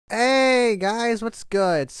Hey guys, what's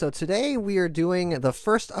good? So today we are doing the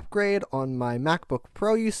first upgrade on my MacBook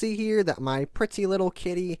Pro you see here that my pretty little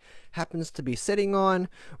kitty happens to be sitting on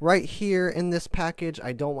right here in this package.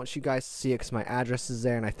 I don't want you guys to see it because my address is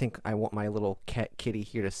there, and I think I want my little kitty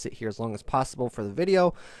here to sit here as long as possible for the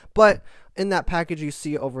video. But in that package you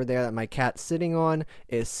see over there that my cat's sitting on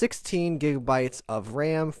is 16 gigabytes of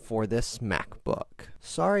RAM for this MacBook.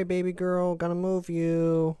 Sorry baby girl, gonna move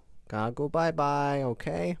you. Gotta go bye-bye,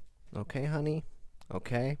 okay? Okay, honey?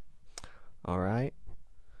 Okay? Alright.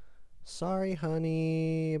 Sorry,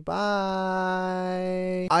 honey.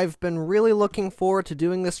 Bye! I've been really looking forward to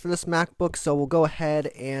doing this for this MacBook, so we'll go ahead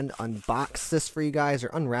and unbox this for you guys,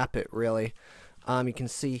 or unwrap it, really. You can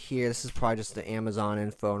see here, this is probably just the Amazon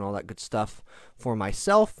info and all that good stuff for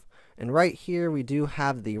myself. And right here we do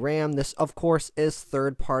have the RAM. This of course is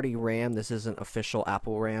third-party RAM. This isn't official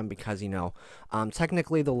Apple RAM because, you know,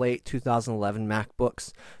 technically the late 2011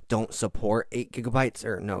 MacBooks don't support 8 gigabytes,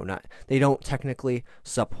 or no, not, they don't technically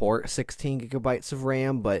support 16 gigabytes of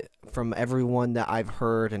RAM, but from everyone that I've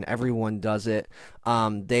heard, and everyone does it,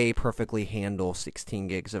 they perfectly handle 16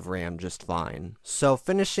 gigs of RAM just fine. So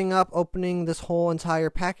finishing up opening this whole entire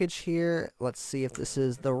package here, let's see if this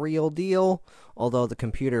is the real deal, although the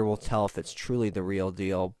computer will tell if it's truly the real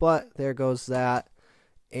deal. But there goes that,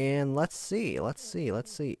 and let's see, 8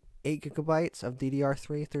 gigabytes of DDR3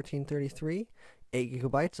 1333, 8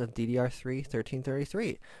 gigabytes of DDR3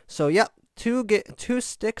 1333. So yep, two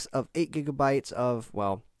sticks of 8 gigabytes of,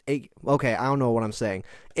 well, okay, I don't know what I'm saying.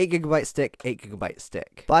 8 gigabyte stick, 8 gigabyte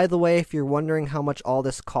stick. By the way, if you're wondering how much all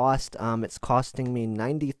this cost, it's costing me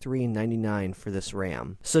 $93.99 for this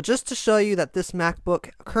RAM. So just to show you that this MacBook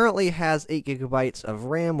currently has 8 gigabytes of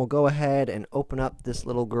RAM, we'll go ahead and open up this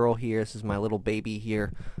little girl here. This is my little baby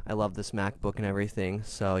here. I love this MacBook and everything,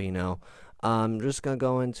 so you know. I'm just gonna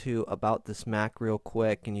go into about this Mac real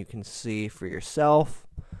quick, and you can see for yourself.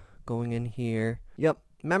 Going in here. Yep.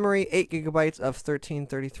 Memory, 8 gigabytes of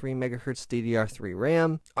 1333 megahertz DDR3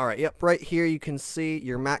 RAM. Alright, yep, right here you can see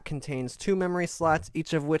your Mac contains 2 memory slots,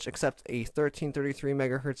 each of which accepts a 1333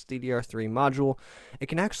 megahertz DDR3 module. It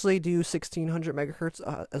can actually do 1600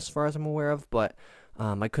 megahertz as far as I'm aware of, but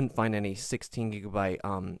I couldn't find any 16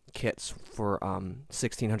 gigabyte kits for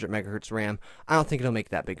 1600 megahertz RAM. I don't think it'll make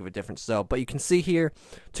that big of a difference though. But you can see here,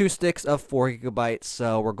 2 sticks of 4 gigabytes.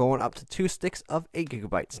 So we're going up to 2 sticks of 8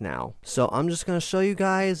 gigabytes now. So I'm just going to show you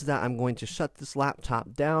guys that I'm going to shut this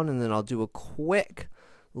laptop down, and then I'll do a quick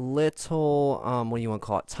little what do you want to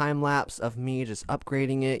call it, time lapse of me just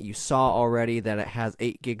upgrading it. You saw already that it has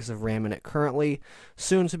 8 gigs of RAM in it currently,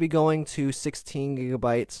 soon to be going to 16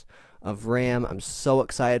 gigabytes of RAM. I'm so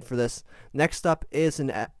excited for this. Next up is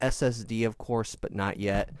an SSD, of course, but not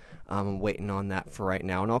yet. I'm waiting on that for right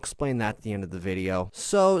now, and I'll explain that at the end of the video.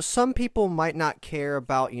 So some people might not care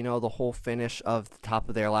about, you know, the whole finish of the top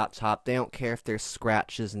of their laptop. They don't care if there's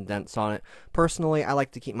scratches and dents on it. Personally, I like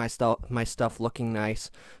to keep my stuff looking nice.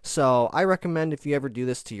 So I recommend, if you ever do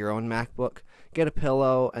this to your own MacBook, get a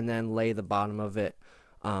pillow and then lay the bottom of it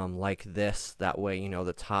like this. That way, you know,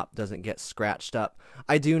 the top doesn't get scratched up.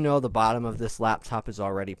 I do know the bottom of this laptop is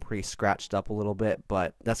already pretty scratched up a little bit,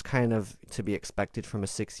 but that's kind of to be expected from a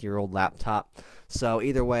 6-year-old laptop. So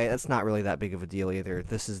either way, that's not really that big of a deal either.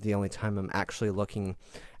 This is the only time I'm actually looking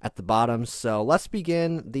at the bottom. So let's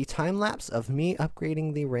begin the time lapse of me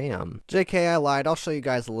upgrading the RAM. JK, I lied. I'll show you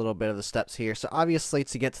guys a little bit of the steps here. So obviously,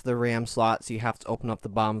 to get to the RAM slots, you have to open up the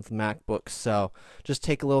bottom of the MacBook. So just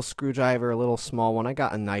take a little screwdriver, a little small one. I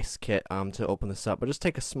got a nice kit to open this up, but just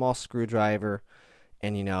take a small screwdriver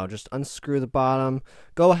and, you know, just unscrew the bottom.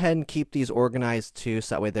 Go ahead and keep these organized too,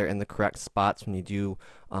 so that way they're in the correct spots when you do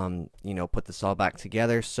you know, put this all back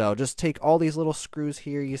together. So just take all these little screws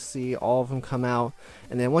here, you see all of them come out,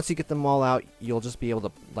 and then once you get them all out, you'll just be able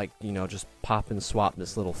to, like, you know, just pop and swap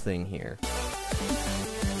this little thing here.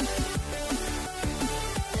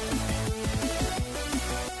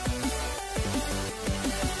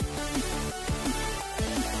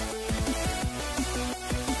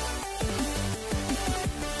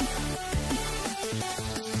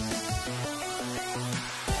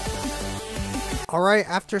 Alright,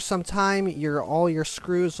 after some time, all your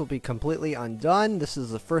screws will be completely undone. This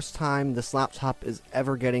is the first time this laptop is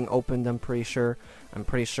ever getting opened, I'm pretty sure. I'm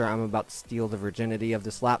about to steal the virginity of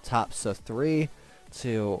this laptop. So 3,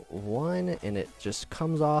 2, 1, and it just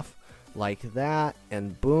comes off like that,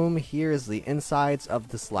 and boom, here is the insides of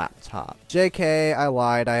this laptop. JK, I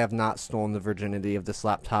lied. I have not stolen the virginity of this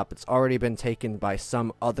laptop. It's already been taken by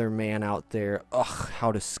some other man out there. Ugh,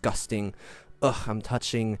 how disgusting. Ugh, I'm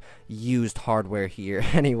touching used hardware here.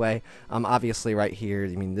 Anyway, obviously right here,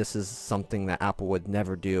 I mean, this is something that Apple would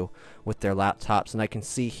never do with their laptops, and I can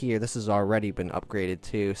see here this has already been upgraded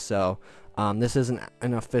too. So this isn't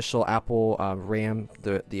an official Apple RAM.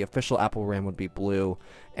 The official Apple RAM would be blue,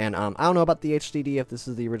 and I don't know about the HDD, if this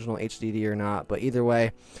is the original HDD or not, but either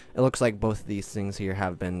way, it looks like both of these things here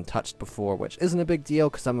have been touched before, which isn't a big deal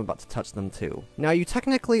because I'm about to touch them too. Now, you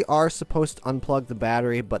technically are supposed to unplug the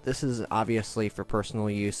battery, but this is obviously for personal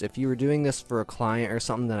use. If you were doing this for a client or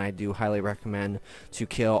something, then I do highly recommend to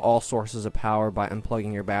kill all sources of power by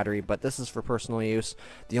unplugging your battery, but this is for personal use.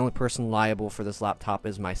 The only person liable for this laptop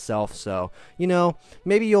is myself, so, you know,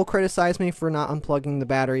 maybe you'll criticize me for not unplugging the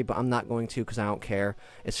battery, but I'm not going to because I don't care.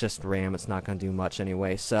 It's just RAM. It's not going to do much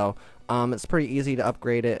anyway. So it's pretty easy to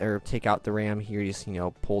upgrade it or take out the RAM here. You just, you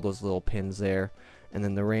know, pull those little pins there, and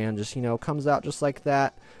then the RAM just, you know, comes out just like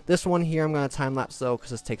that. This one here I'm going to time lapse though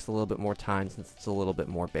because this takes a little bit more time since it's a little bit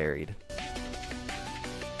more buried.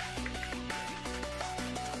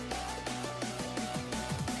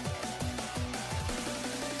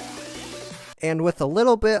 And with a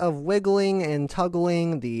little bit of wiggling and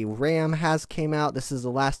tuggling, the RAM has came out. This is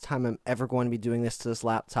the last time I'm ever going to be doing this to this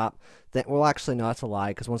laptop. Well, actually, no, that's a lie,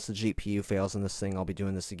 because once the GPU fails in this thing, I'll be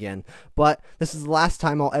doing this again. But this is the last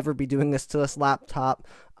time I'll ever be doing this to this laptop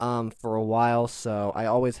for a while, so I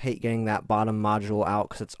always hate getting that bottom module out,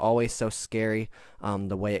 because it's always so scary,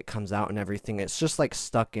 the way it comes out and everything. It's just like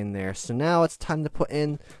stuck in there. So now it's time to put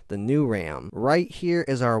in the new RAM. Right here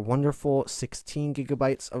is our wonderful 16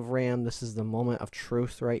 gigabytes of RAM. This is the moment of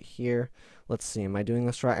truth right here. Let's see, am I doing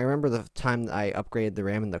this right? I remember the time that I upgraded the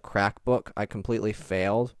RAM in the crack book, I completely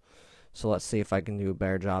failed. So let's see if I can do a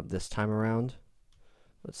better job this time around.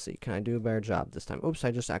 Let's see, can I do a better job this time? Oops,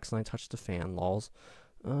 I just accidentally touched the fan, lols.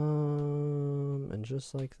 And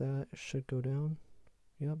just like that, it should go down.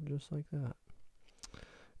 Yep, just like that.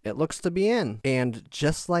 It looks to be in. And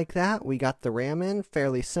just like that, we got the RAM in.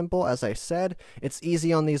 Fairly simple, as I said. It's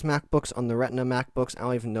easy on these MacBooks, on the Retina MacBooks. I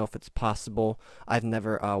don't even know if it's possible. I've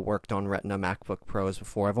never worked on Retina MacBook Pros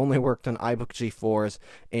before. I've only worked on iBook G4s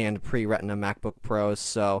and pre-Retina MacBook Pros.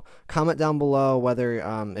 So comment down below whether,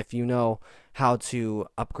 if you know how to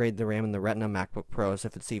upgrade the RAM in the Retina MacBook Pros,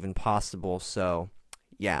 if it's even possible. So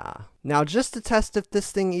yeah. Now, just to test if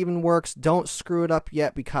this thing even works, don't screw it up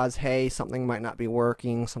yet because, hey, something might not be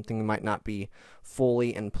working, something might not be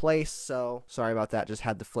fully in place. So, sorry about that, just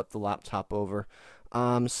had to flip the laptop over.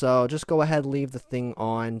 So just go ahead, leave the thing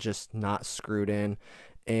on, just not screwed in,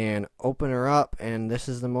 and open her up, and this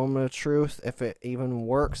is the moment of truth. If it even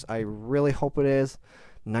works, I really hope it is.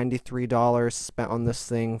 $93 spent on this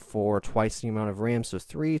thing for twice the amount of RAM, so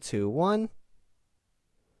 3, 2, 1.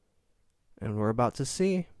 And we're about to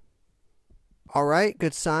see. Alright,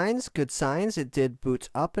 good signs, good signs. It did boot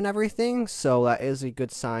up and everything, so that is a good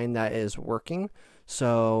sign that is working.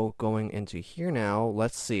 So going into here now,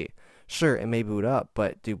 let's see. Sure, it may boot up,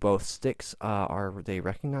 but do both sticks, are they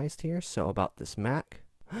recognized here? So about this Mac.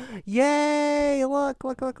 Yay! Look,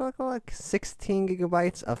 look, look, look, look. 16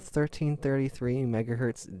 gigabytes of 1333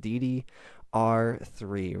 megahertz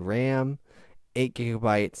DDR3 RAM. 8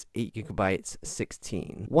 gigabytes,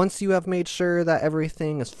 16. Once you have made sure that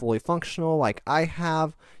everything is fully functional like I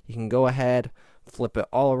have, you can go ahead, flip it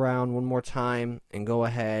all around one more time, and go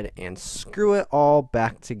ahead and screw it all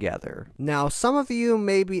back together. Now, some of you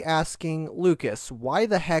may be asking, Lucas, why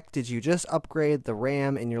the heck did you just upgrade the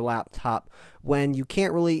RAM in your laptop when you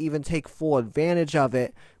can't really even take full advantage of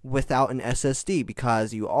it without an SSD?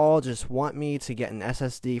 Because you all just want me to get an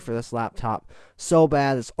SSD for this laptop so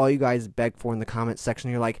bad. It's all you guys beg for in the comment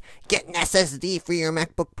section. You're like, get an SSD for your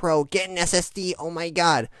MacBook Pro, get an SSD, oh my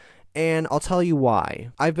god. And I'll tell you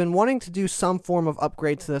why. I've been wanting to do some form of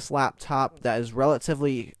upgrade to this laptop that is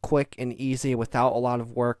relatively quick and easy without a lot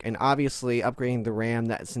of work, and obviously upgrading the RAM,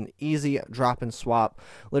 that's an easy drop and swap.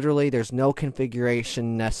 Literally, there's no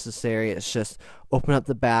configuration necessary. It's just open up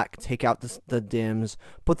the back, take out the DIMMs,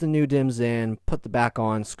 put the new DIMMs in, put the back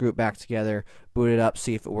on, screw it back together, boot it up,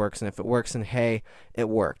 see if it works, and if it works, then hey, it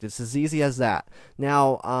worked. It's as easy as that.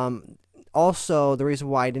 Now, also, the reason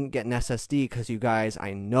why I didn't get an SSD, because you guys,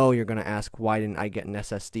 I know you're going to ask why didn't I get an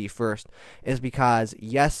SSD first, is because,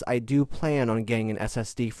 yes, I do plan on getting an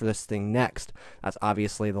SSD for this thing next. That's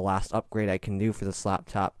obviously the last upgrade I can do for this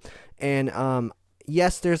laptop. And,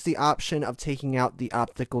 yes, there's the option of taking out the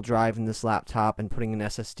optical drive in this laptop and putting an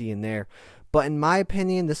SSD in there. But in my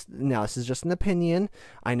opinion, this is just an opinion.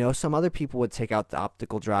 I know some other people would take out the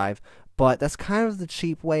optical drive, but that's kind of the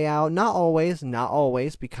cheap way out. Not always,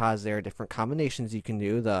 because there are different combinations you can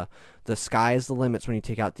do. The the sky is the limits when you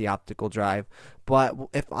take out the optical drive. But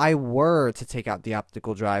if I were to take out the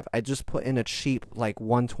optical drive, I just put in a cheap like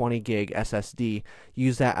 120 gig SSD,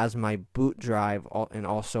 use that as my boot drive, and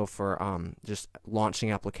also for just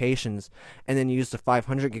launching applications, and then use the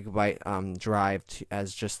 500 gigabyte drive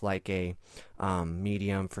as just like a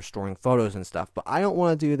medium for storing photos and stuff. But I don't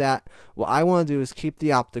want to do that. What I want to do is keep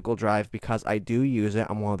the optical drive because I do use it.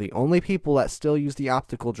 I'm one of the only people that still use the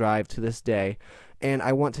optical drive to this day. And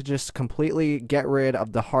I want to just completely get rid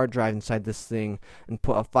of the hard drive inside this thing and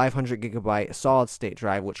put a 500 gigabyte solid state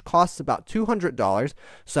drive, which costs about $200.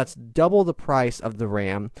 So that's double the price of the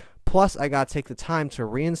RAM. Plus, I gotta take the time to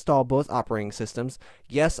reinstall both operating systems.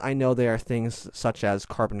 Yes, I know there are things such as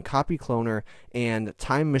Carbon Copy Cloner and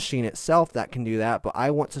Time Machine itself that can do that, but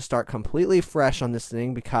I want to start completely fresh on this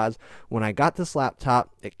thing because when I got this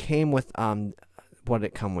laptop, it came with what did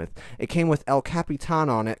it come with? It came with El Capitan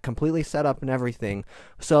on it, completely set up and everything.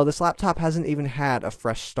 So this laptop hasn't even had a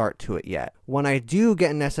fresh start to it yet. When I do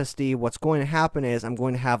get an SSD, what's going to happen is I'm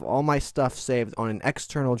going to have all my stuff saved on an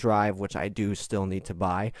external drive, which I do still need to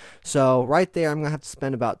buy. So right there, I'm going to have to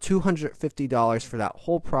spend about $250 for that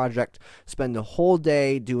whole project, spend the whole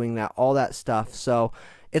day doing that, all that stuff. So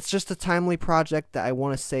it's just a timely project that I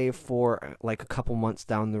want to save for like a couple months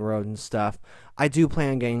down the road and stuff. I do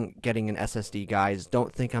plan on getting an SSD, guys.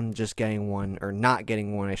 Don't think I'm just getting one, or not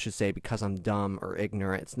getting one, I should say, because I'm dumb or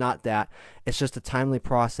ignorant. It's not that. It's just a timely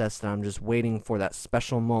process that I'm just waiting for that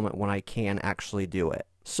special moment when I can actually do it.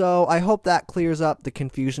 So I hope that clears up the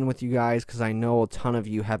confusion with you guys, because I know a ton of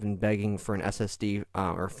you have been begging for an SSD,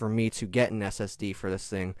 or for me to get an SSD for this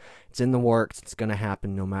thing. It's in the works. It's going to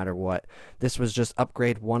happen no matter what. This was just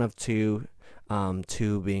upgrade 1 of 2,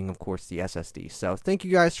 2 being, of course, the SSD. So thank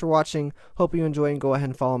you guys for watching. Hope you enjoyed, and go ahead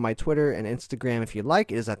and follow my Twitter and Instagram if you'd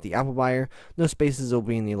like. It is at the Apple Buyer. No spaces will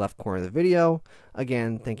be in the left corner of the video.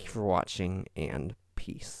 Again, thank you for watching, and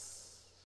peace.